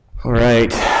All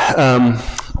right. I'm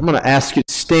going to ask you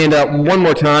to stand up one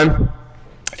more time,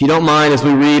 if you don't mind, as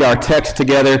we read our text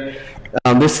together.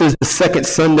 This is the second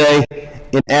Sunday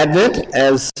in Advent,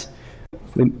 as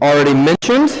we already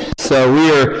mentioned. So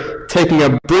we are taking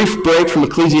a brief break from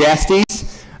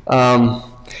Ecclesiastes. Some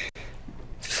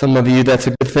of you, that's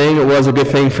a good thing. It was a good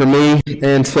thing for me.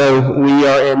 And so we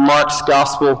are in Mark's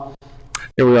Gospel.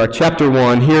 Here we are, chapter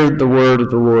 1. Hear the word of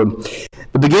the Lord.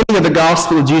 The beginning of the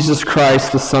gospel of Jesus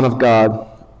Christ, the Son of God.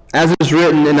 As it is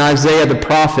written in Isaiah the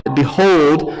prophet,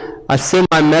 "Behold, I send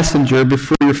my messenger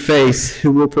before your face,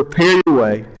 who will prepare your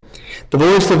way. The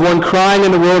voice of one crying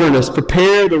in the wilderness,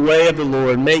 prepare the way of the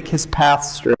Lord, make his path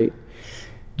straight."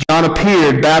 John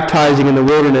appeared, baptizing in the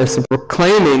wilderness and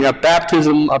proclaiming a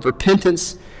baptism of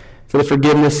repentance for the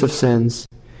forgiveness of sins.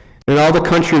 And all the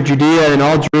country of Judea and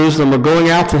all Jerusalem were going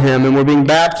out to him and were being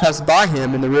baptized by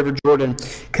him in the river Jordan,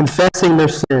 confessing their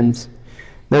sins.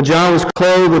 Now John was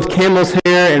clothed with camel's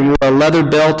hair and wore a leather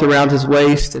belt around his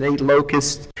waist and ate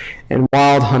locusts and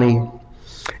wild honey.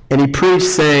 And he preached,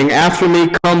 saying, "After me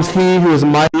comes he who is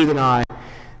mightier than I,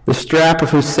 the strap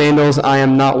of whose sandals I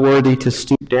am not worthy to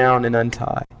stoop down and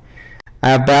untie. I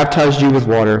have baptized you with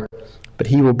water, but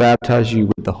he will baptize you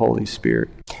with the Holy Spirit."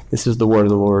 This is the word of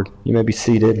the Lord. You may be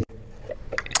seated.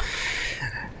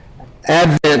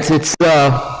 Advent, it's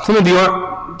some of you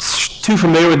aren't too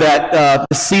familiar with that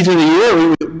season of the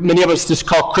year. Many of us just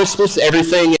call Christmas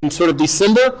everything in sort of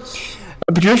December.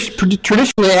 But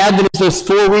traditionally, Advent is those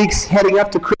 4 weeks heading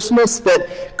up to Christmas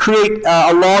that create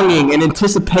a longing, an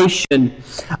anticipation,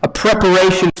 a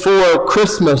preparation for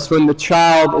Christmas when the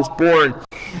child is born.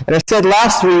 And I said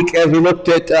last week, as we looked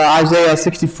at Isaiah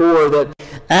 64, that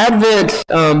Advent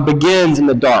begins in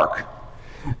the dark.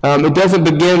 It doesn't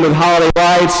begin with holiday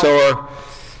lights or,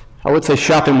 I would say,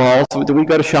 shopping malls. Do we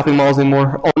go to shopping malls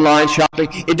anymore? Online shopping.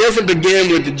 It doesn't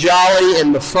begin with the jolly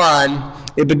and the fun.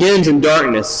 It begins in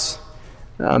darkness.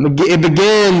 It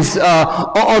begins, the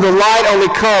light only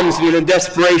comes when the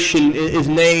desperation is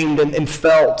named and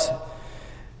felt.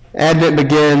 Advent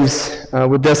begins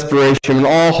with desperation, and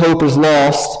all hope is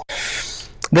lost.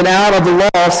 Then out of the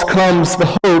loss comes the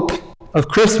hope of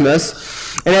Christmas.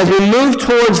 And as we move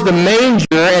towards the manger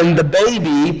and the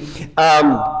baby,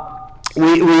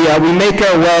 we make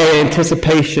our way in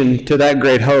anticipation to that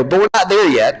great hope. But we're not there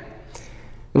yet.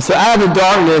 And so out of the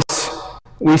darkness,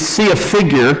 we see a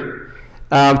figure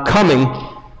coming.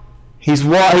 He's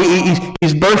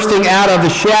bursting out of the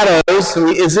shadows.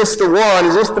 Is this the one?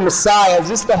 Is this the Messiah? Is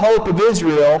this the hope of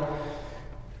Israel?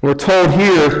 We're told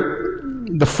here,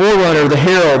 the forerunner, the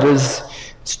herald, is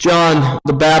John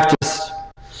the Baptist.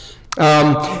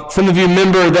 Some of you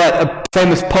remember that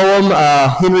famous poem,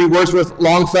 Henry Wadsworth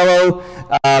Longfellow,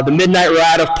 The Midnight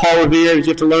Ride of Paul Revere. Did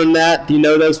you have to learn that? Do you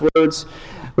know those words?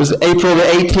 It was April the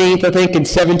 18th, I think, in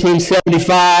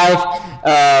 1775.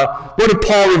 What did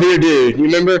Paul Revere do? Do you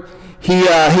remember? He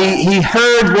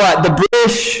heard what? The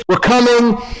British were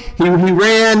coming. He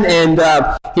ran and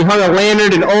he hung a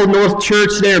lantern in Old North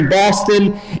Church there in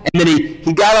Boston. And then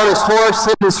he got on his horse,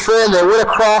 him and his friend. They went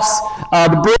across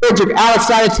the bridge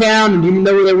outside of town. And do you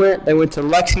know where they went? They went to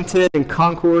Lexington and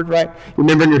Concord, right? You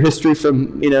remember in your history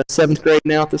from 7th grade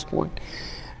now at this point?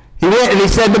 He went and he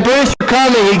said, the British are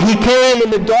coming. He came in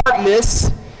the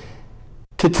darkness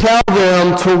to tell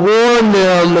them, to warn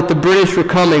them that the British were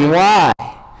coming. Why?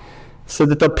 So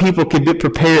that the people could get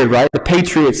prepared, right? The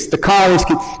patriots, the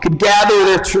colonists could gather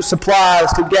their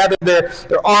supplies, could gather their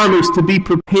armies to be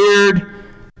prepared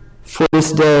for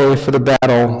this day, for the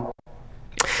battle.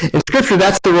 In Scripture,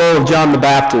 that's the role of John the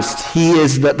Baptist. He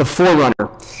is the forerunner.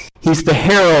 He's the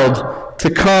herald to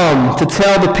come, to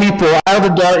tell the people out of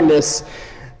the darkness,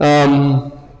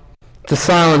 the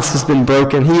silence has been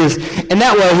broken. In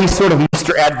that way, he's sort of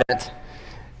Mr. Advent.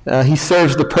 He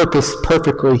serves the purpose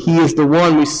perfectly. He is the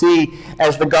one we see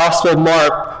as the Gospel of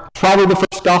Mark, probably the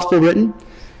first Gospel written.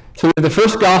 So you have the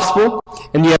first Gospel,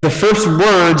 and you have the first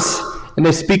words, and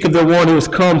they speak of the one who has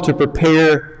come to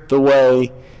prepare the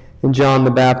way in John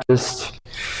the Baptist.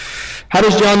 How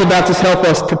does John the Baptist help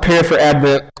us prepare for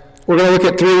Advent? We're going to look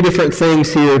at 3 different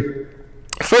things here.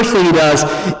 First thing he does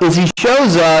is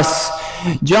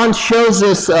John shows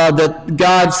us that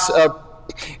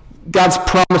God's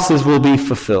promises will be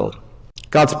fulfilled.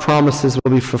 God's promises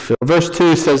will be fulfilled. Verse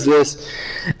 2 says this,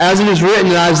 "As it is written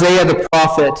in Isaiah the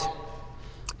prophet,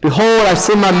 Behold, I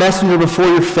send my messenger before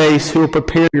your face, who will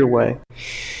prepare your way.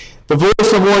 The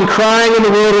voice of one crying in the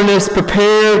wilderness,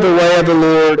 prepare the way of the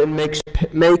Lord, and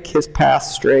make his path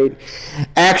straight."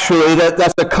 Actually,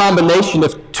 that's a combination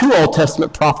of 2 Old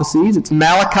Testament prophecies. It's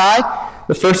Malachi,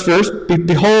 the first verse,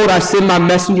 "Behold, I send my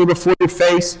messenger before your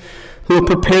face, who will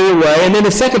prepare the way. And then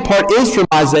the second part is from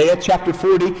Isaiah chapter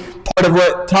 40, part of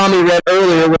what Tommy read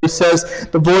earlier, where he says,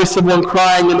 the voice of one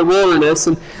crying in the wilderness.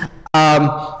 And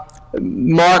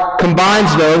Mark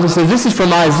combines those and says, this is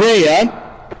from Isaiah.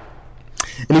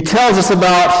 And he tells us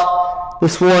about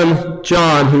this one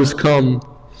John who has come.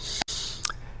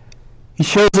 He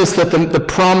shows us that the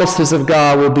promises of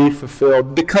God will be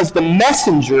fulfilled because the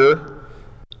messenger,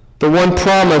 the one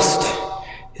promised,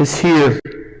 is here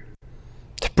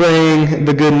to bring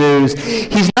the good news.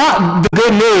 He's not the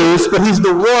good news, but he's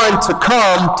the one to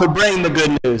come to bring the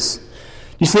good news.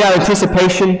 You see our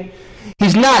anticipation?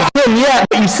 He's not him yet,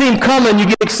 but you see him coming, you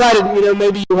get excited.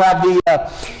 Maybe you have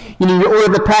you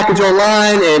order the package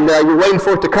online, and you're waiting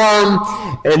for it to come,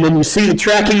 and then you see the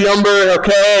tracking number,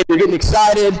 okay, you're getting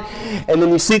excited, and then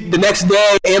you see the next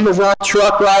day, Amazon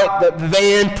truck, right, the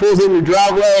van pulls in your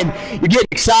driveway, and you're getting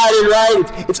excited, right,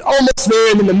 it's almost there,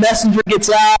 and then the messenger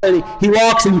gets out, and he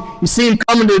walks, and you see him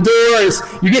coming to the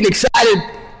door, you're getting excited,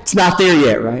 it's not there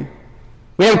yet, right?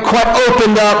 We haven't quite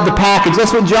opened up the package.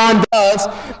 That's what John does.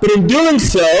 But in doing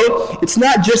so, it's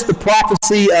not just the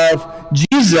prophecy of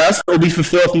Jesus that will be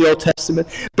fulfilled from the Old Testament,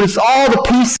 but it's all the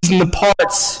pieces and the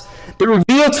parts that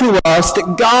reveal to us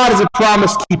that God is a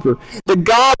promise keeper, that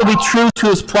God will be true to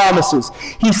his promises.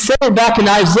 He said it back in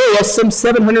Isaiah some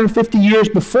 750 years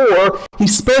before. He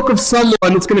spoke of someone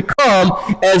that's going to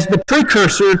come as the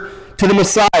precursor to the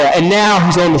Messiah, and now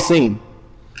he's on the scene.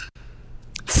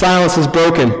 Silence is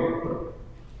broken.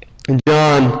 And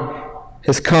John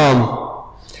has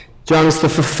come. John is the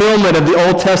fulfillment of the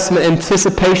Old Testament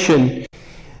anticipation.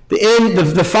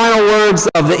 The final words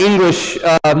of the English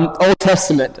Old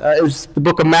Testament is the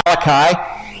book of Malachi.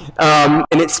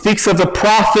 And it speaks of the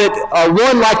prophet,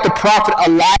 one like the prophet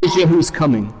Elijah who's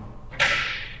coming.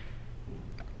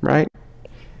 Right?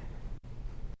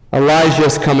 Elijah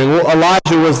is coming. Well,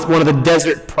 Elijah was one of the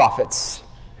desert prophets.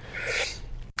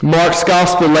 Mark's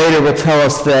gospel later will tell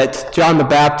us that John the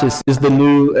Baptist is the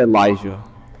new Elijah.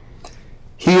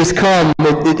 He has come.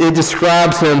 It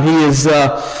describes him. He is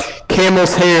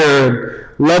camel's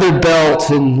hair, leather belt,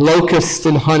 and locust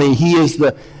and honey. He is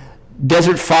the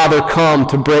desert father come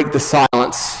to break the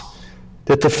silence,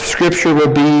 that the scripture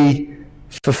will be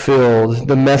fulfilled.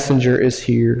 The messenger is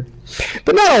here.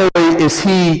 But not only is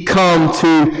he come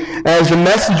to, as the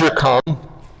messenger come,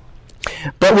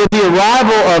 but with the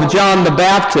arrival of John the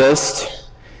Baptist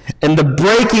and the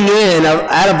breaking in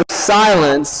out of the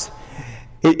silence,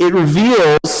 it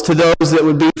reveals to those that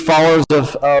would be followers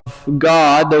of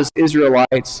God, those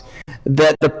Israelites,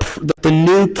 that the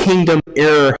new kingdom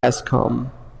era has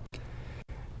come.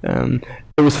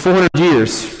 It was 400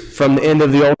 years from the end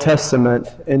of the Old Testament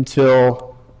until...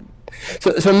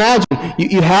 So imagine,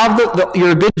 you have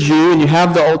you're a good Jew, and you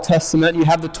have the Old Testament, you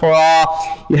have the Torah,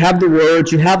 you have the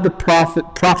words, you have the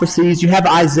prophecies, you have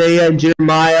Isaiah and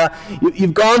Jeremiah.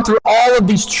 You've gone through all of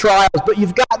these trials, but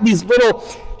you've got these little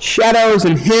shadows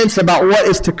and hints about what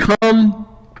is to come.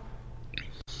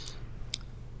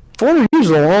 400 years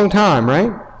is a long time,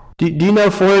 right? Do you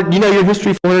know your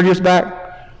history 400 years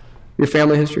back? Your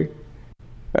family history?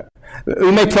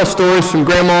 We may tell stories from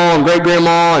grandma and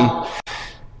great-grandma, and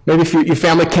maybe if your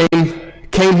family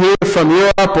came here from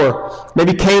Europe, or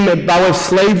maybe came by way of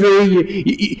slavery,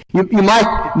 you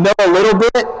might know a little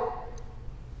bit.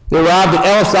 They arrived at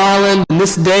Ellis Island on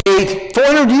this date.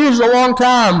 400 years is a long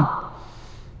time.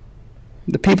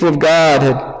 The people of God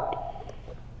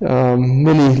had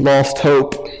many lost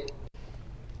hope.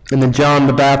 And then John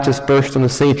the Baptist burst on the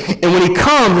scene. And when he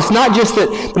comes, it's not just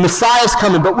that the Messiah is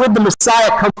coming, but with the Messiah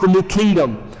comes the new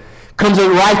kingdom. Comes a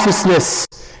righteousness,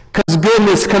 comes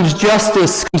goodness, comes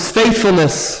justice, comes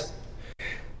faithfulness.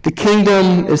 The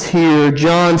kingdom is here.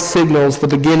 John signals the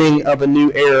beginning of a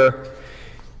new era.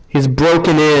 He's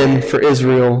broken in for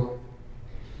Israel.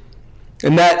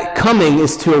 And that coming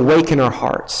is to awaken our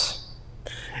hearts.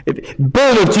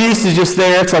 Boom, if Jesus is just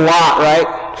there, it's a lot,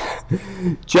 right?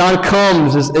 John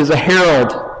comes as a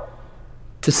herald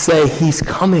to say he's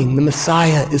coming. The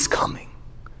Messiah is coming.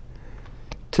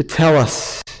 To tell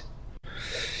us.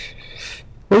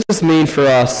 What does this mean for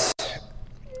us?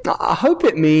 I hope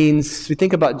it means, we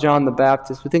think about John the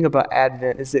Baptist, we think about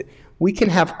Advent, is that we can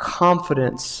have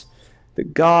confidence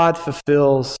that God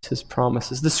fulfills his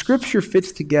promises. The Scripture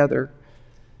fits together.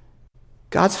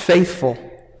 God's faithful.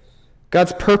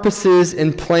 God's purposes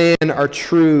and plan are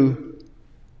true.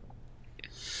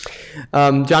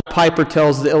 John Piper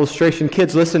tells the illustration,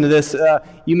 kids, listen to this.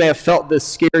 You may have felt this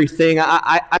scary thing.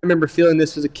 I remember feeling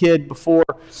this as a kid before.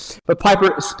 But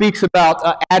Piper speaks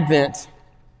about Advent.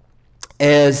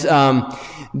 As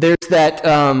there's that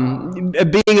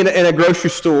being in a grocery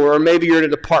store, or maybe you're in a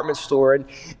department store, and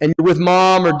you're with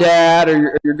mom or dad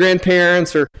or your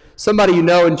grandparents or somebody you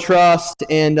know and trust,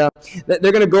 and they're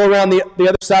going to go around the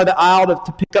other side of the aisle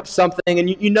to pick up something, and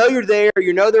you know you're there,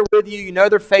 you know they're with you know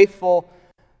they're faithful,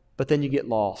 but then you get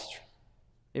lost.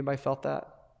 Anybody felt that?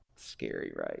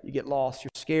 Scary, right? You get lost,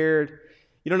 you're scared,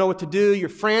 you don't know what to do, you're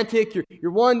frantic,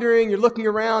 you're wondering, you're looking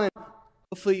around, and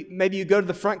hopefully, maybe you go to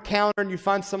the front counter and you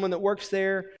find someone that works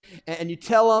there and you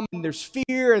tell them, and there's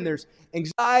fear and there's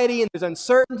anxiety and there's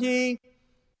uncertainty.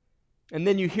 And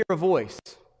then you hear a voice,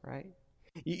 right?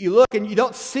 You look and you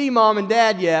don't see mom and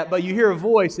dad yet, but you hear a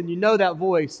voice and you know that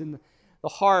voice and the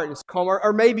heart is calm.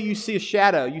 Or maybe you see a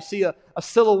shadow, you see a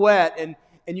silhouette and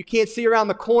you can't see around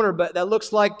the corner, but that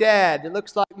looks like dad, that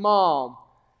looks like mom.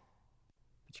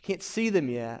 But you can't see them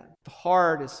yet. The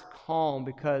heart is calm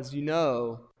because you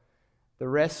know the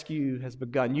rescue has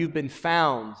begun. You've been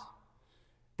found.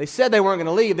 They said they weren't going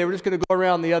to leave. They were just going to go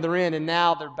around the other end, and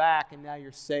now they're back, and now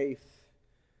you're safe,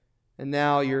 and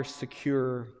now you're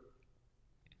secure.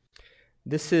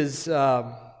 This is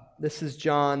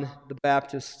John the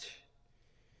Baptist.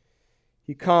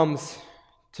 He comes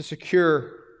to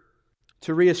secure,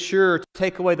 to reassure, to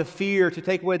take away the fear, to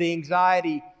take away the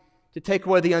anxiety, to take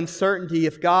away the uncertainty.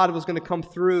 If God was going to come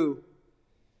through,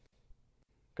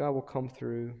 God will come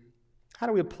through. How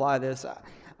do we apply this?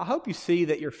 I hope you see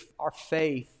that our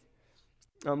faith,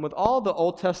 with all the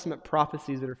Old Testament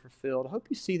prophecies that are fulfilled, I hope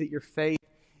you see that your faith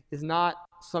is not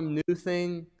some new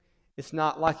thing. It's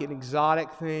not like an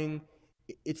exotic thing.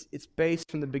 It's based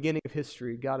from the beginning of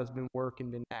history. God has been working,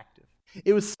 been active.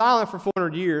 It was silent for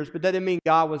 400 years, but that didn't mean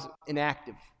God was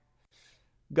inactive.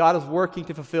 God is working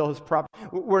to fulfill His prophecy.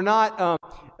 We're not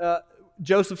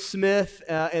Joseph Smith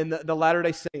and the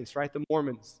Latter-day Saints, right? The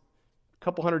Mormons.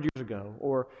 Couple hundred years ago,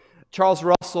 or Charles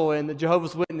Russell and the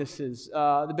Jehovah's Witnesses.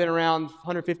 They've been around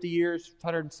 150 years,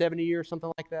 170 years,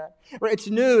 something like that. Right? It's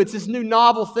new. It's this new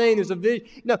novel thing. There's a vision.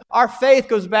 No, our faith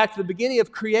goes back to the beginning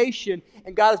of creation,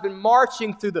 and God has been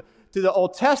marching through the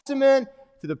Old Testament,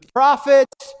 through the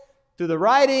prophets, through the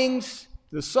writings,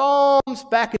 the Psalms,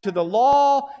 back into the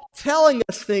law, telling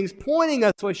us things, pointing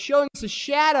us to, showing us a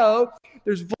shadow.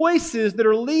 There's voices that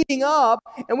are leading up,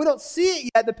 and we don't see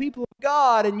it yet, the people of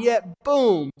God, and yet,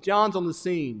 boom, John's on the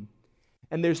scene.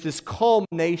 And there's this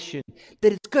culmination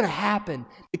that it's going to happen.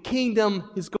 The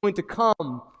kingdom is going to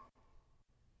come.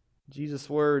 Jesus'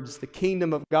 words, the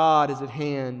kingdom of God is at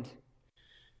hand.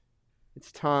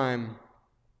 It's time.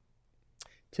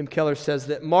 Tim Keller says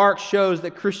that Mark shows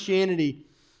that Christianity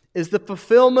is the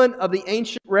fulfillment of the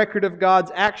ancient record of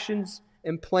God's actions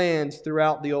and plans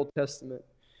throughout the Old Testament.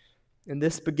 And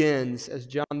this begins as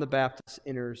John the Baptist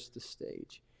enters the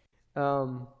stage.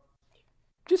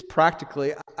 Just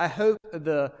practically, I hope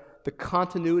the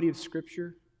continuity of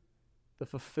Scripture, the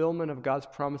fulfillment of God's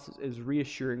promises is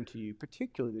reassuring to you,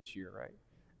 particularly this year, right?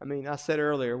 I mean, I said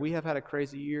earlier, we have had a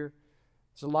crazy year.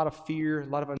 There's a lot of fear, a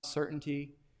lot of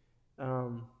uncertainty.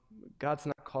 God's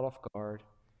not caught off guard.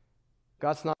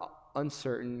 God's not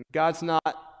uncertain. God's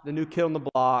not the new kid on the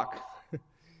block.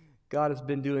 God has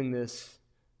been doing this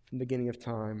from the beginning of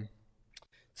time.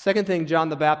 Second thing John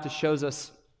the Baptist shows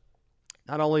us,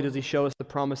 not only does he show us the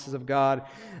promises of God,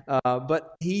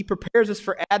 but he prepares us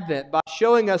for Advent by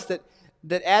showing us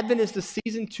that Advent is the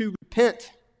season to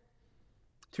repent.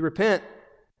 To repent.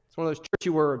 It's one of those churchy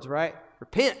words, right?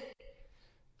 Repent.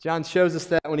 John shows us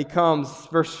that when he comes.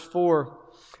 Verse 4.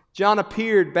 John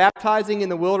appeared baptizing in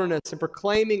the wilderness and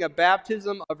proclaiming a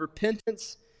baptism of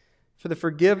repentance for the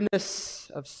forgiveness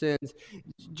of sins.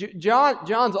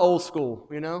 John's old school,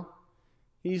 you know.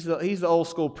 He's the old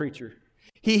school preacher.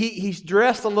 He's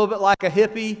dressed a little bit like a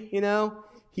hippie, you know.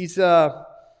 He's got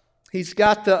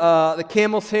the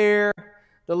camel's hair,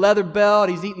 the leather belt.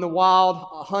 He's eating the wild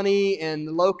honey and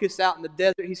the locusts out in the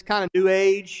desert. He's kind of new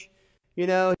age, you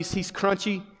know. He's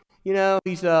crunchy. You know,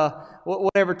 he's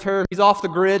whatever term, he's off the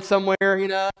grid somewhere, you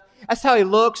know. That's how he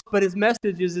looks, but his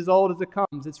message is as old as it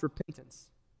comes. It's repentance.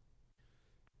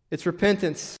 It's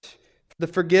repentance for the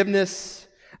forgiveness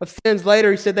of sins. Later,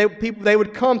 he said they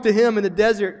would come to him in the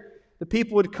desert. The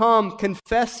people would come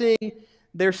confessing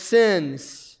their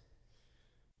sins.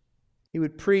 He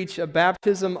would preach a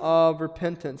baptism of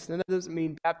repentance. And that doesn't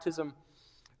mean baptism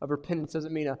of repentance,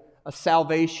 doesn't mean a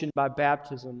salvation by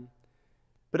baptism.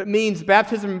 But it means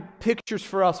baptism pictures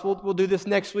for us. We'll do this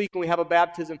next week when we have a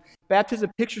baptism.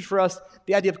 Baptism pictures for us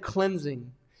the idea of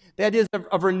cleansing, the idea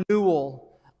of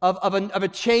renewal, of a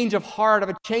change of heart, of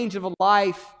a change of a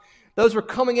life. Those were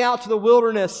coming out to the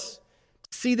wilderness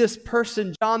to see this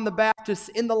person, John the Baptist,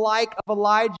 in the like of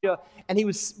Elijah, and he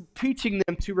was preaching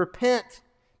them to repent,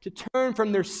 to turn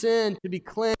from their sin, to be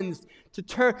cleansed, to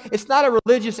turn. It's not a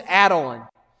religious add-on.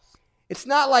 It's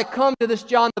not like come to this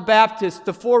John the Baptist,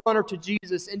 the forerunner to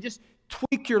Jesus, and just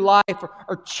tweak your life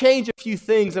or change a few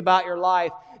things about your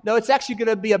life. No, it's actually going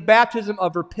to be a baptism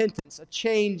of repentance, a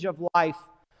change of life,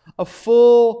 a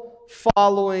full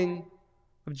following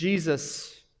of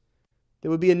Jesus. There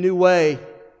would be a new way,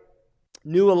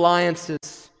 new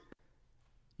alliances.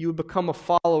 You would become a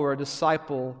follower, a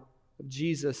disciple of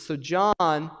Jesus. So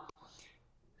John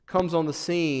comes on the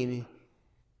scene,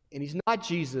 and he's not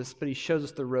Jesus, but he shows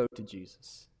us the road to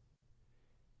Jesus.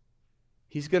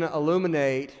 He's going to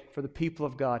illuminate for the people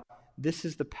of God, this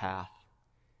is the path.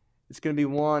 It's going to be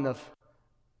one of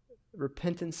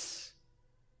repentance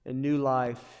and new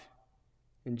life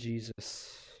in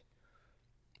Jesus.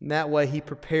 In that way, he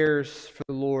prepares for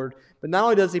the Lord. But not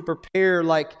only does he prepare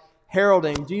like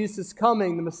heralding, Jesus is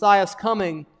coming, the Messiah is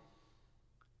coming,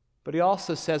 but he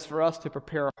also says for us to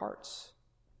prepare our hearts.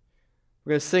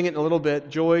 We're going to sing it in a little bit,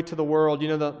 Joy to the World. You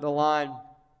know the line,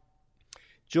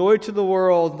 Joy to the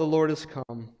world, the Lord has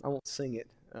come. I won't sing it,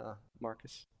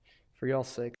 Marcus. For y'all's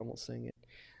sake, I won't sing it.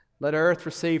 Let earth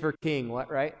receive her King,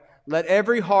 right? Let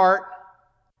every heart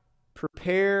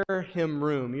prepare him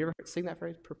room. You ever sing that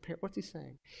phrase? Prepare. What's he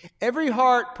saying? Every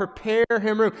heart prepare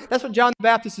him room. That's what John the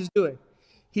Baptist is doing.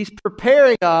 He's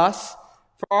preparing us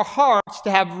for our hearts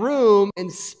to have room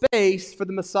and space for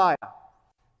the Messiah.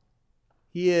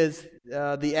 He is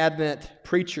the Advent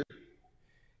preacher.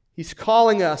 He's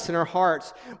calling us in our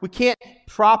hearts. We can't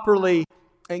properly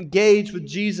engage with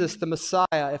Jesus, the Messiah,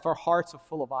 if our hearts are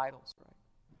full of idols. Right?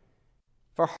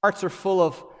 If our hearts are full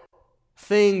of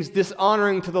things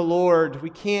dishonoring to the Lord,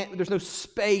 there's no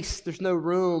space, there's no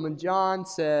room. And John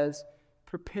says,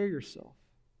 prepare yourself.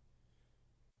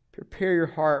 Prepare your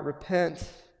heart. Repent.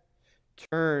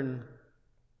 Turn.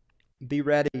 Be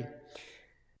ready.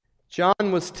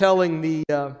 John was telling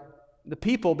the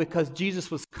people because Jesus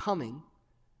was coming.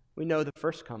 We know the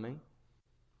first coming.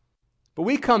 But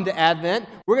we come to Advent.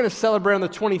 We're going to celebrate on the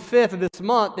 25th of this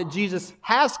month that Jesus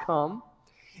has come.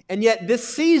 And yet this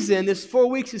season, this 4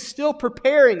 weeks, is still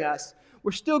preparing us.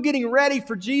 We're still getting ready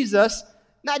for Jesus,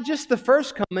 not just the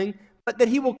first coming, but that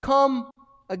he will come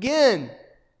again.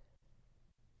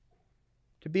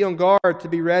 To be on guard, to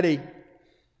be ready.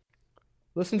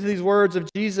 Listen to these words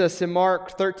of Jesus in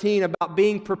Mark 13 about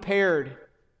being prepared.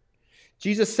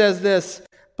 Jesus says this,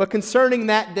 but concerning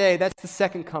that day, that's the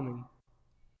second coming,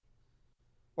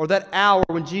 or that hour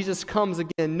when Jesus comes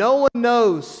again, no one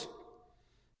knows,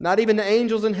 not even the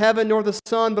angels in heaven nor the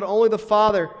Son, but only the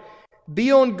Father.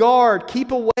 Be on guard,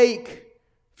 keep awake,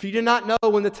 for you do not know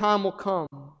when the time will come.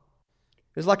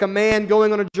 It's like a man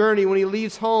going on a journey when he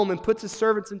leaves home and puts his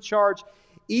servants in charge,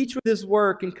 each with his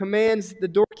work, and commands the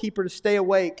doorkeeper to stay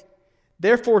awake.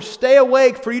 Therefore stay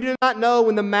awake, for you do not know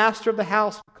when the master of the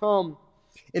house will come,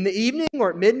 in the evening or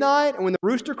at midnight, or when the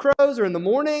rooster crows, or in the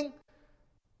morning,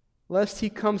 lest he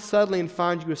come suddenly and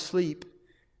find you asleep.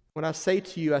 When I say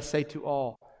to you, I say to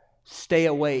all, stay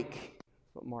awake.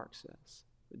 That's what Mark says,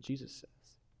 what Jesus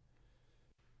says.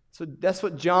 So that's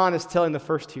what John is telling the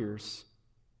first hearers.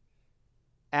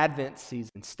 Advent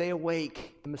season. Stay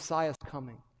awake. The Messiah is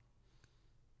coming.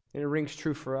 And it rings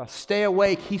true for us. Stay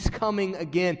awake. He's coming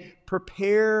again.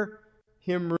 Prepare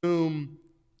him room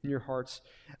in your hearts.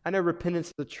 I know repentance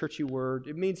is a churchy word.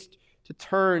 It means to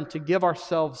turn, to give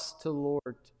ourselves to the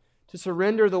Lord, to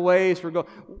surrender the ways we're going.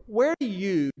 Where do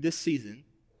you, this season,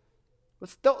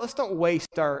 let's don't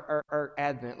waste our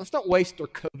Advent. Let's not waste our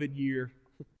COVID year.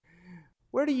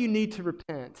 Where do you need to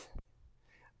repent?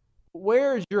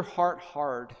 Where is your heart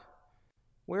hard?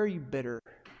 Where are you bitter?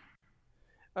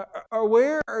 Or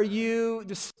where are you,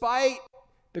 despite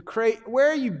where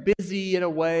are you busy in a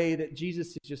way that Jesus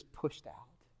is just pushed out?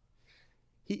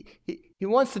 He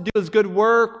wants to do his good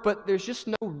work, but there's just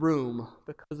no room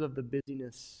because of the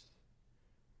busyness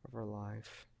of our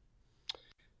life.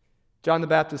 John the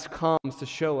Baptist comes to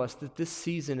show us that this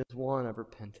season is one of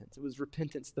repentance. It was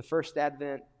repentance the first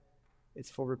Advent.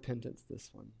 It's for repentance this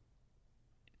one.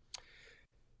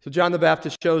 So John the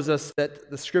Baptist shows us that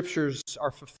the Scriptures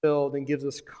are fulfilled and gives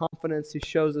us confidence. He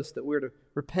shows us that we're to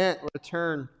repent, we're to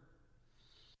turn.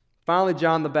 Finally,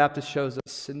 John the Baptist shows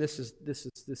us, and this is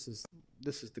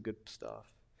the good stuff.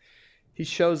 He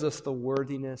shows us the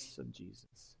worthiness of Jesus.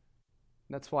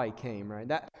 And that's why he came, right?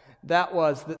 That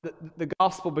was the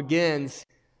gospel begins.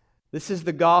 This is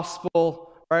the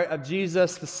gospel, right, of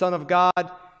Jesus, the Son of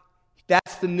God.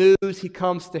 That's the news he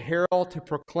comes to herald, to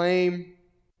proclaim.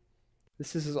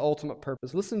 This is his ultimate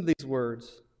purpose. Listen to these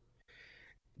words.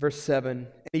 Verse 7.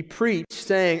 And he preached,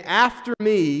 saying, after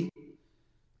me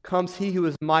comes he who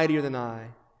is mightier than I,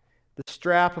 the the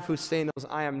strap of whose sandals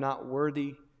I am not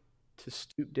worthy to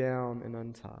stoop down and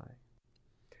untie.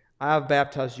 I have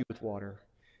baptized you with water,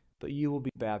 but you will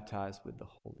be baptized with the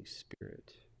Holy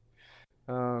Spirit.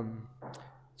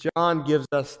 John gives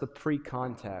us the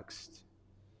pre-context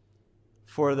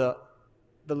for the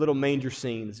little manger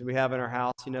scenes we have in our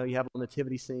house. You know, you have a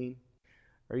nativity scene,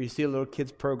 or you see a little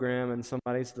kids program, and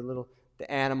somebody's the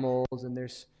animals, and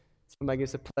there's somebody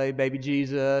gets to play baby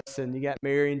Jesus, and you got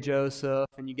Mary and Joseph,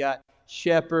 and you got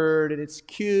Shepherd, and it's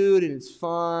cute and it's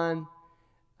fun.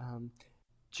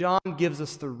 John gives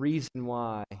us the reason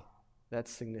why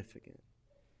that's significant.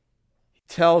 He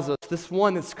tells us this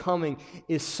one that's coming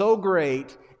is so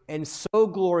great and so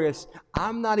glorious,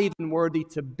 I'm not even worthy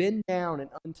to bend down and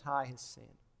untie his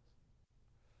sandals.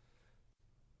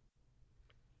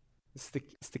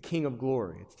 It's the King of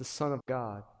glory. It's the Son of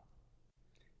God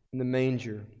in the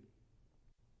manger.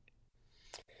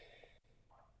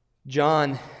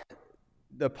 John,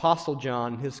 the Apostle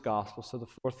John, in his gospel, so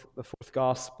the fourth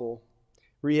gospel,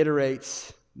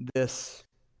 reiterates this.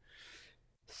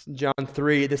 John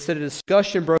 3, they said a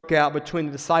discussion broke out between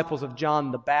the disciples of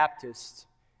John the Baptist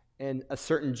and a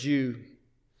certain Jew.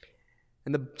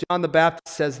 And John the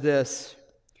Baptist says this,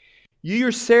 "You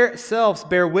yourselves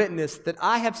bear witness that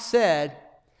I have said,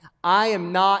 I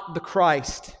am not the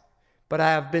Christ, but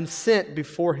I have been sent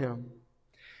before him.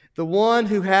 The one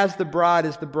who has the bride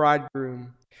is the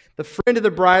bridegroom. The friend of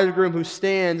the bridegroom who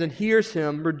stands and hears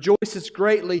him rejoices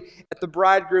greatly at the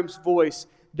bridegroom's voice.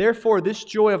 Therefore, this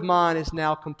joy of mine is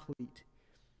now complete.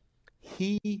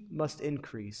 He must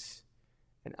increase,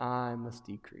 and I must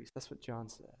decrease." That's what John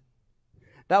said.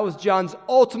 That was John's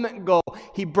ultimate goal.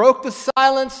 He broke the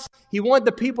silence. He wanted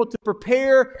the people to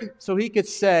prepare so he could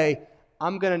say,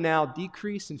 I'm going to now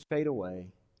decrease and fade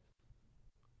away,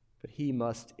 but he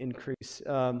must increase.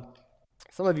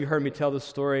 Some of you heard me tell this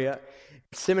story.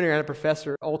 Seminary, I had a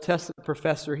professor, Old Testament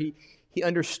professor. He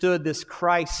understood this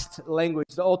Christ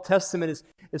language. The Old Testament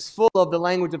is full of the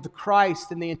language of the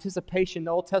Christ and the anticipation.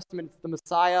 The Old Testament is the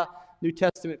Messiah. New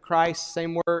Testament, Christ,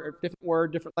 same word,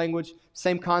 different language,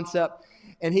 same concept.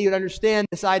 And he would understand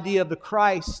this idea of the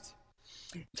Christ.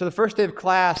 So the first day of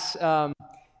class,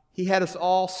 he had us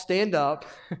all stand up.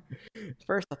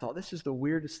 First, I thought, this is the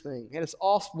weirdest thing. He had us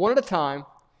all, one at a time,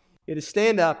 he had to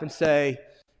stand up and say,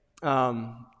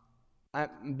 Ben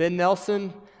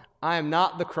Nelson, I am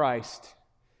not the Christ.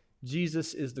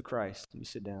 Jesus is the Christ. You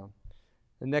sit down.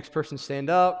 The next person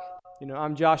stand up.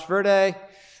 I'm Josh Verde.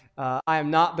 I am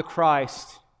not the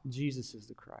Christ. Jesus is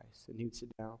the Christ. And he would sit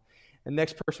down. And the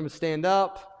next person would stand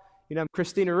up. I'm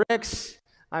Christina Ricks.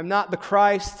 I'm not the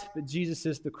Christ, but Jesus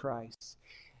is the Christ.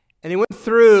 And he went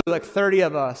through like 30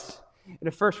 of us. And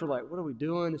at first we're like, what are we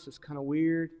doing? This is kind of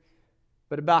weird.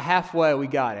 But about halfway we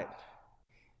got it.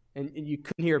 And you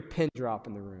couldn't hear a pin drop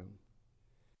in the room.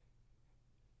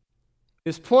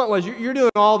 His point was, you're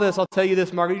doing all this, I'll tell you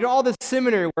this, Margaret, you're doing all this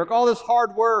seminary work, all this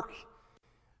hard work,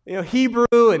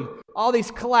 Hebrew and all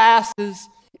these classes,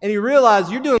 and he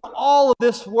realized you're doing all of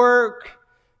this work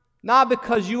not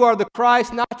because you are the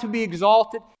Christ, not to be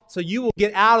exalted, so you will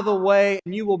get out of the way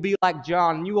and you will be like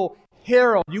John, and you will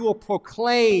herald, you will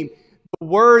proclaim the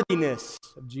worthiness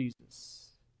of Jesus.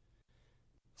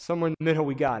 Somewhere in the middle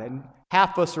we got it, and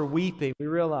half of us are weeping. We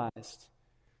realized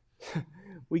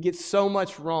we get so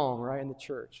much wrong, right, in the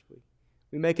church.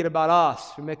 We make it about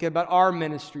us. We make it about our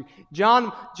ministry.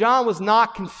 John was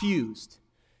not confused.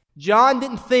 John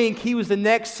didn't think he was the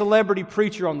next celebrity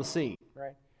preacher on the scene,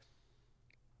 right?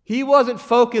 He wasn't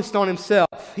focused on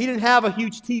himself. He didn't have a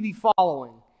huge TV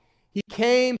following. He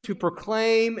came to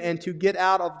proclaim and to get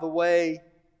out of the way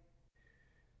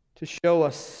to show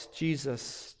us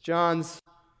Jesus. John's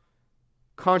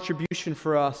contribution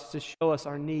for us is to show us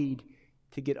our need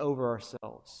to get over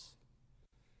ourselves.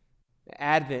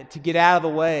 Advent, to get out of the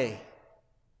way.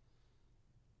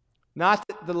 Not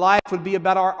that the life would be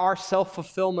about our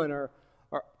self-fulfillment or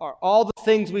all the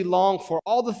things we long for,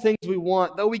 all the things we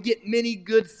want, though we get many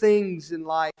good things in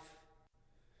life.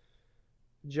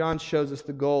 John shows us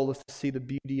the goal is to see the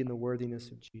beauty and the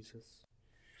worthiness of Jesus.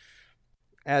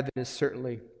 Advent is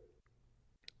certainly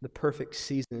the perfect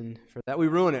season for that. We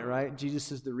ruin it, right?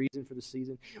 Jesus is the reason for the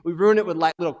season. We ruin it with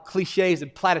like little cliches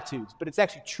and platitudes, but it's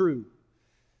actually true.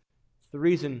 It's the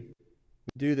reason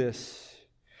we do this.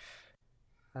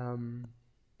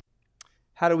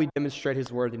 How do we demonstrate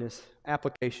his worthiness?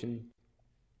 Application,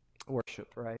 worship,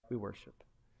 right? We worship.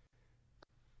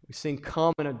 We sing,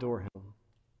 "Come and adore him."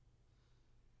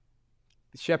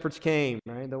 The shepherds came,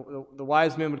 right? The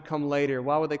wise men would come later.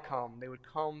 Why would they come? They would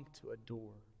come to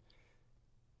adore,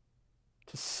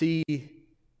 to see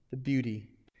the beauty,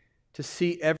 to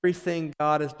see everything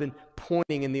God has been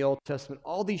pointing in the Old Testament,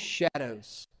 all these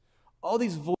shadows, all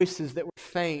these voices that were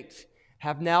faint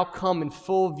have now come in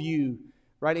full view,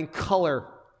 right, in color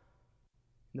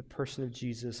in the person of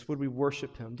Jesus. Would we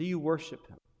worship him? Do you worship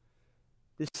him?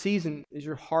 This season, is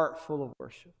your heart full of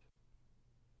worship?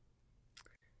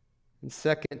 And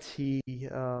second,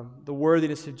 the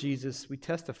worthiness of Jesus, we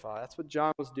testify. That's what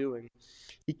John was doing.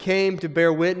 He came to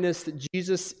bear witness that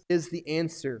Jesus is the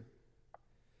answer.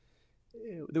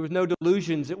 There was no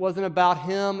delusions. It wasn't about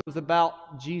him. It was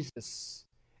about Jesus.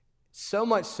 So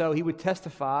much so, he would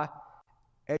testify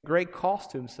at great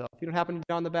cost to himself. You know what happened to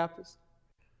John the Baptist?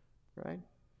 Right?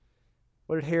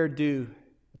 What did Herod do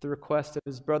at the request of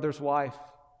his brother's wife?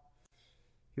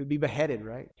 He would be beheaded,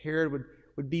 right? Herod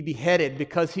would be beheaded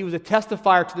because he was a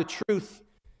testifier to the truth.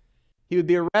 He would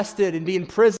be arrested and be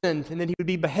imprisoned, and then he would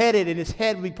be beheaded, and his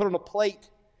head would be put on a plate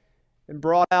and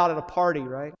brought out at a party,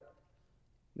 right?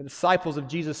 The disciples of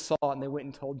Jesus saw it, and they went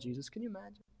and told Jesus. Can you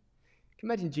imagine? Can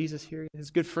you imagine Jesus here?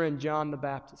 His good friend John the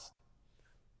Baptist.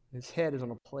 His head is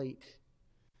on a plate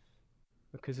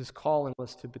because his calling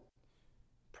was to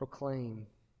proclaim,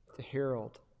 to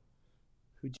herald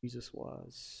who Jesus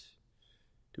was.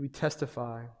 Do we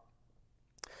testify?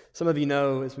 Some of you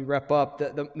know, as we wrap up,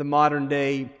 the modern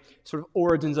day sort of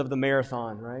origins of the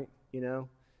marathon, right? You know,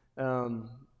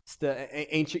 it's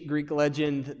the ancient Greek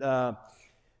legend. I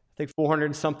think 400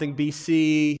 and something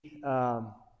BC.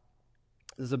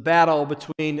 There's a battle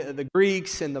between the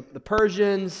Greeks and the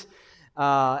Persians,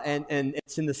 and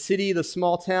it's in the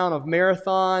small town of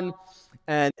Marathon,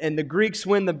 and the Greeks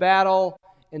win the battle,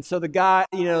 and so the guy,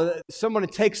 you know, someone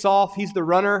takes off. He's the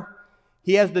runner.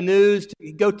 He has the news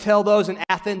to go tell those in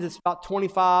Athens. It's about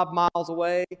 25 miles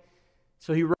away.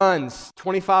 So he runs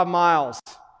 25 miles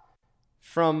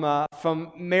from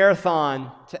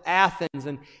Marathon to Athens,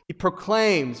 and he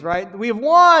proclaims, right, we have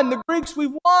won, the Greeks,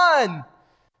 we've won.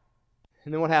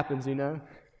 And then what happens, you know?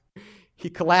 He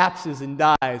collapses and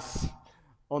dies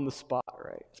on the spot,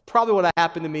 right? It's probably what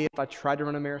happened to me if I tried to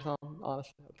run a marathon,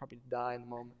 honestly. I'd probably die in the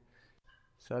moment.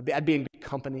 So I'd be in good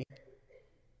company.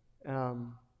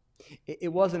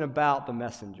 It wasn't about the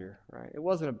messenger, right? It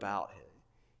wasn't about him.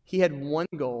 He had one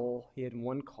goal, he had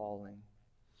one calling,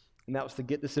 and that was to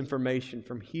get this information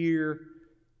from here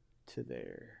to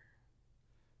there.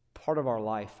 Part of our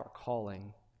life, our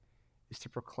calling, is to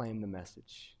proclaim the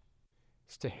message.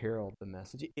 It's to herald the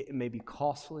message. It may be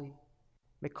costly.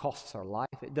 It may cost us our life.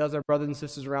 It does our brothers and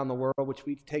sisters around the world, which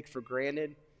we take for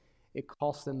granted. It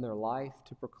costs them their life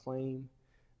to proclaim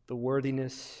the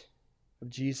worthiness of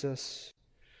Jesus.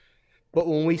 But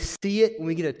when we see it, when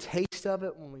we get a taste of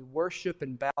it, when we worship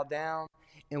and bow down,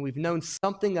 and we've known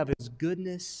something of his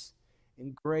goodness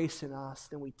and grace in us,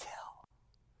 then we tell,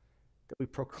 that we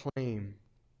proclaim,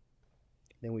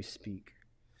 then we speak.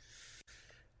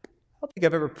 I don't think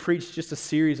I've ever preached just a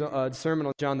sermon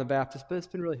on John the Baptist, but it's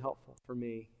been really helpful for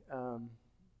me.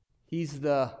 He is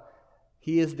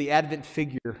the Advent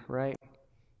figure, right?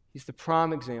 He's the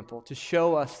prime example to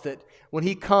show us that when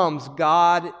he comes,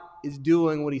 God is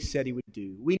doing what he said he would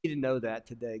do. We need to know that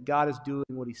today. God is doing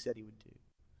what he said he would do.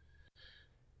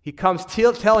 He comes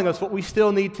telling us what we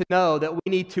still need to know, that we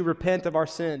need to repent of our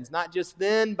sins, not just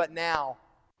then, but now.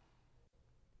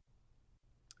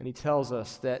 And he tells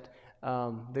us that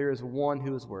there is one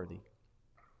who is worthy.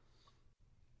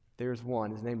 There is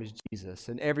one. His name is Jesus.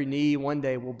 And every knee one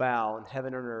day will bow in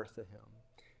heaven and earth to him.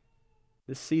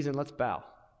 This season, let's bow.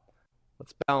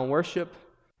 Let's bow and worship,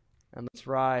 and let's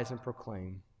rise and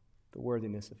proclaim the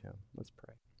worthiness of him. Let's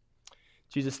pray.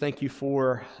 Jesus, thank you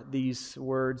for these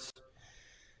words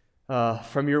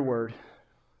from your word.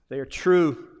 They are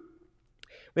true.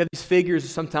 We have these figures,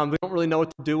 sometimes we don't really know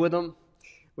what to do with them.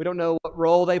 We don't know what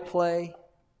role they play.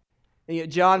 And yet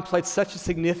John played such a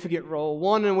significant role,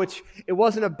 one in which it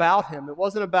wasn't about him. It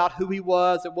wasn't about who he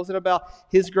was. It wasn't about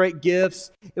his great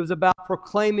gifts. It was about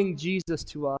proclaiming Jesus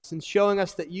to us and showing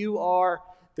us that you are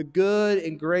the good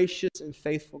and gracious and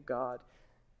faithful God.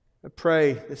 I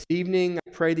pray this evening,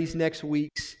 I pray these next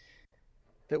weeks,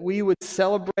 that we would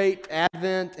celebrate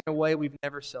Advent in a way we've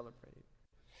never celebrated.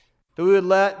 That we would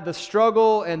let the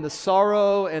struggle and the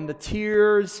sorrow and the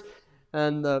tears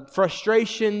and the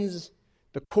frustrations,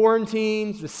 the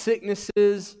quarantines, the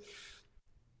sicknesses,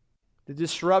 the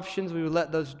disruptions, we would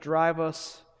let those drive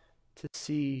us to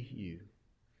see you.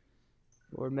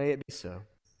 Lord, may it be so.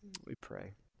 We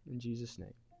pray. In Jesus'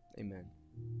 name, amen.